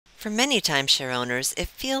For many timeshare owners, it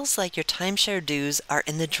feels like your timeshare dues are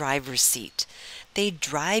in the driver's seat. They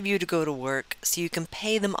drive you to go to work so you can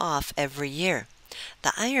pay them off every year.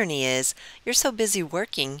 The irony is, you're so busy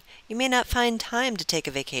working, you may not find time to take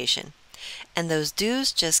a vacation. And those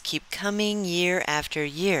dues just keep coming year after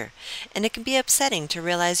year, and it can be upsetting to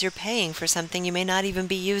realize you're paying for something you may not even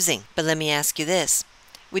be using. But let me ask you this.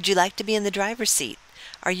 Would you like to be in the driver's seat?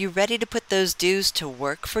 Are you ready to put those dues to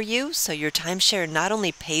work for you so your timeshare not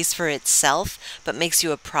only pays for itself, but makes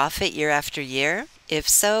you a profit year after year? If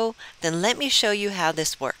so, then let me show you how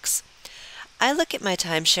this works. I look at my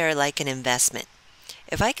timeshare like an investment.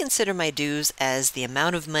 If I consider my dues as the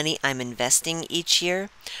amount of money I'm investing each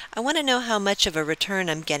year, I want to know how much of a return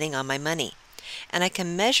I'm getting on my money. And I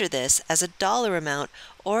can measure this as a dollar amount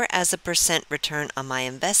or as a percent return on my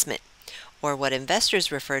investment, or what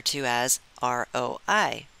investors refer to as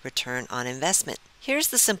ROI, return on investment. Here's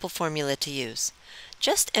the simple formula to use.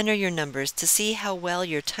 Just enter your numbers to see how well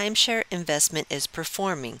your timeshare investment is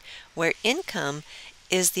performing, where income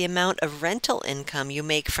is the amount of rental income you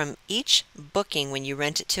make from each booking when you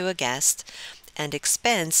rent it to a guest, and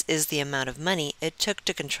expense is the amount of money it took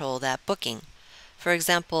to control that booking. For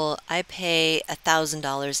example, I pay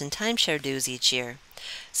 $1,000 in timeshare dues each year.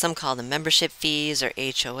 Some call them membership fees or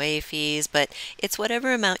HOA fees, but it's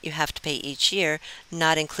whatever amount you have to pay each year,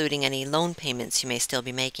 not including any loan payments you may still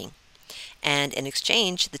be making. And in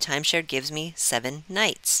exchange, the timeshare gives me 7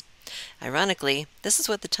 nights. Ironically, this is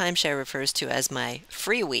what the timeshare refers to as my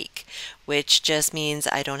free week, which just means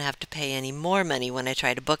I don't have to pay any more money when I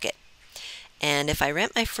try to book it. And if I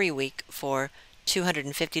rent my free week for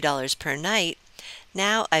 $250 per night,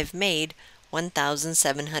 now I've made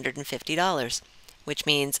 $1,750, which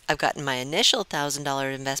means I've gotten my initial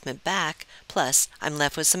 $1,000 investment back, plus I'm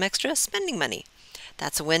left with some extra spending money.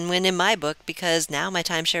 That's a win-win in my book because now my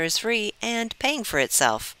timeshare is free and paying for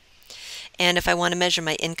itself. And if I want to measure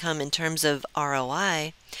my income in terms of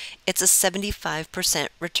ROI, it's a 75%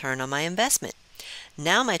 return on my investment.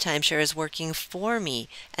 Now my timeshare is working for me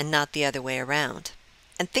and not the other way around.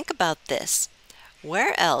 And think about this.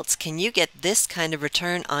 Where else can you get this kind of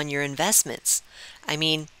return on your investments? I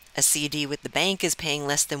mean, a CD with the bank is paying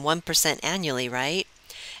less than 1% annually, right?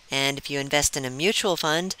 And if you invest in a mutual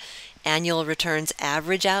fund, annual returns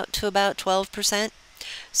average out to about 12%.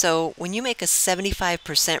 So when you make a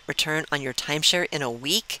 75% return on your timeshare in a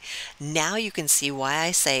week, now you can see why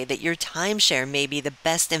I say that your timeshare may be the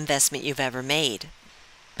best investment you've ever made.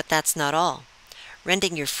 But that's not all.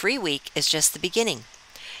 Renting your free week is just the beginning.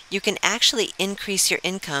 You can actually increase your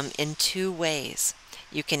income in 2 ways.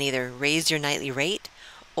 You can either raise your nightly rate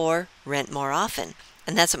or rent more often.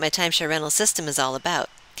 And that's what my timeshare rental system is all about,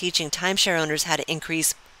 teaching timeshare owners how to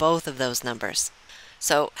increase both of those numbers.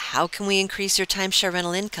 So how can we increase your timeshare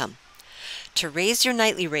rental income? To raise your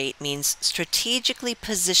nightly rate means strategically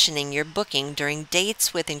positioning your booking during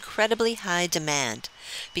dates with incredibly high demand,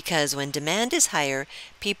 because when demand is higher,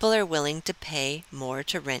 people are willing to pay more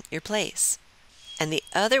to rent your place. And the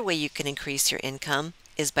other way you can increase your income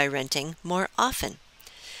is by renting more often.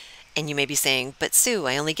 And you may be saying, but Sue,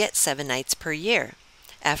 I only get 7 nights per year.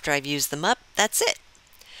 After I've used them up, that's it.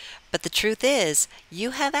 But the truth is,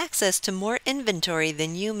 you have access to more inventory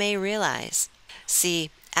than you may realize. See,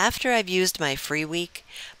 after I've used my free week,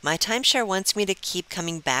 my timeshare wants me to keep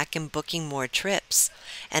coming back and booking more trips.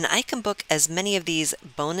 And I can book as many of these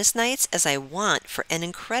bonus nights as I want for an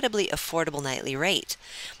incredibly affordable nightly rate.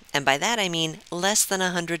 And by that I mean less than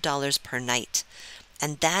 $100 per night.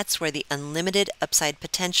 And that's where the unlimited upside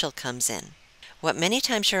potential comes in. What many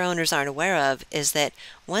timeshare owners aren't aware of is that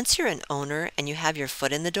once you're an owner and you have your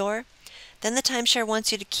foot in the door, then the timeshare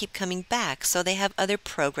wants you to keep coming back so they have other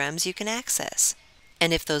programs you can access.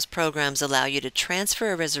 And if those programs allow you to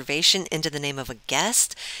transfer a reservation into the name of a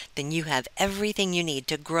guest, then you have everything you need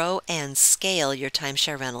to grow and scale your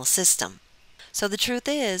timeshare rental system. So the truth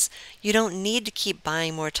is, you don't need to keep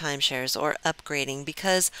buying more timeshares or upgrading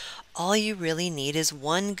because all you really need is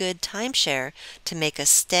one good timeshare to make a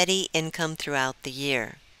steady income throughout the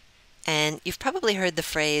year. And you've probably heard the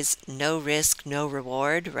phrase, no risk, no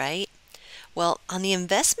reward, right? Well, on the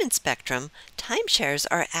investment spectrum, timeshares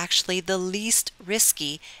are actually the least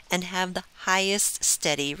risky and have the highest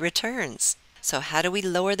steady returns. So how do we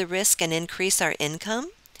lower the risk and increase our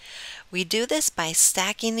income? We do this by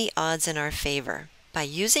stacking the odds in our favor. By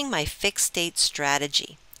using my fixed date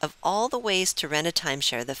strategy. Of all the ways to rent a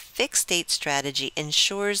timeshare, the fixed date strategy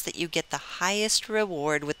ensures that you get the highest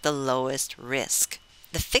reward with the lowest risk.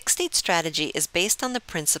 The fixed date strategy is based on the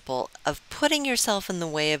principle of putting yourself in the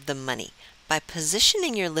way of the money by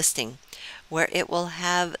positioning your listing where it will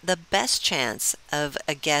have the best chance of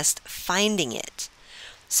a guest finding it.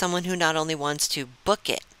 Someone who not only wants to book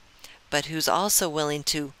it, but who's also willing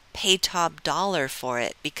to pay top dollar for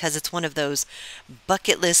it because it's one of those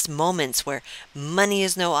bucket list moments where money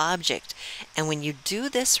is no object. And when you do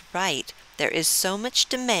this right, there is so much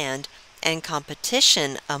demand and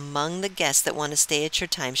competition among the guests that want to stay at your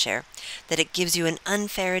timeshare that it gives you an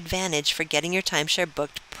unfair advantage for getting your timeshare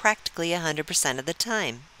booked practically 100% of the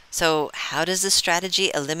time. So, how does this strategy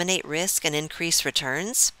eliminate risk and increase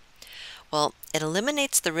returns? Well, it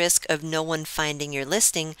eliminates the risk of no one finding your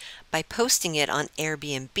listing by posting it on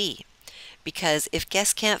Airbnb, because if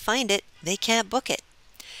guests can't find it, they can't book it.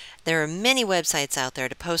 There are many websites out there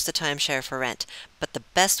to post a timeshare for rent, but the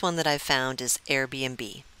best one that I've found is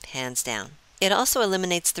Airbnb, hands down. It also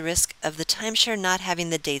eliminates the risk of the timeshare not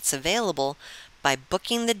having the dates available by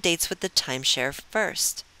booking the dates with the timeshare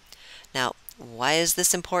first. Now, why is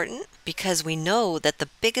this important? Because we know that the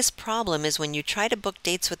biggest problem is when you try to book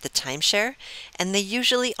dates with the timeshare and they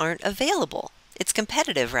usually aren't available. It's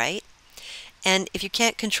competitive, right? And if you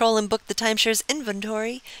can't control and book the timeshare's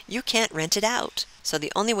inventory, you can't rent it out. So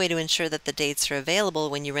the only way to ensure that the dates are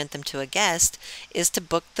available when you rent them to a guest is to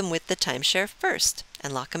book them with the timeshare first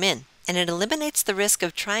and lock them in. And it eliminates the risk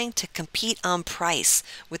of trying to compete on price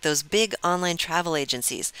with those big online travel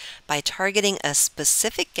agencies by targeting a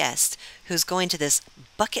specific guest who's going to this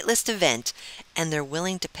bucket list event and they're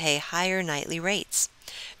willing to pay higher nightly rates.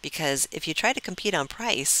 Because if you try to compete on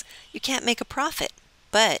price, you can't make a profit.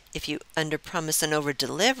 But if you underpromise and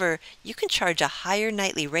overdeliver, you can charge a higher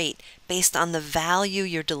nightly rate based on the value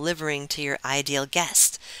you're delivering to your ideal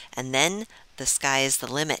guest. And then the sky is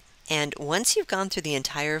the limit. And once you've gone through the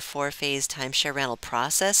entire 4-phase timeshare rental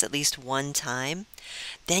process at least one time,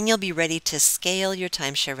 then you'll be ready to scale your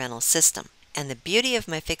timeshare rental system. And the beauty of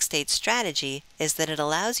my fixed date strategy is that it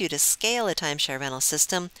allows you to scale a timeshare rental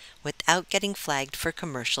system without getting flagged for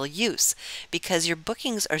commercial use, because your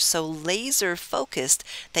bookings are so laser focused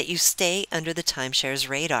that you stay under the timeshare's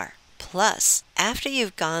radar. Plus, after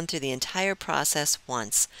you've gone through the entire process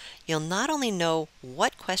once, you'll not only know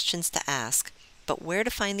what questions to ask, but where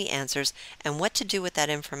to find the answers and what to do with that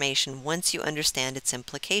information once you understand its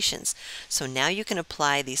implications. So now you can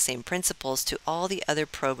apply these same principles to all the other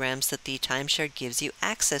programs that the timeshare gives you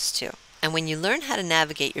access to. And when you learn how to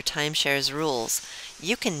navigate your timeshare's rules,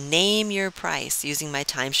 you can name your price using my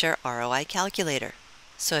timeshare ROI calculator.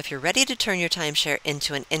 So if you're ready to turn your timeshare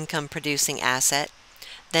into an income-producing asset,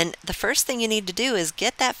 then the first thing you need to do is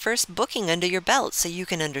get that first booking under your belt so you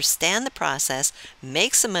can understand the process,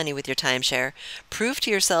 make some money with your timeshare, prove to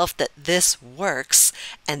yourself that this works,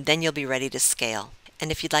 and then you'll be ready to scale.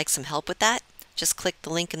 And if you'd like some help with that, just click the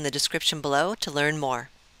link in the description below to learn more.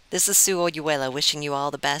 This is Sue Oyuela wishing you all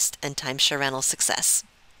the best and timeshare rental success.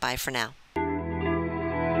 Bye for now.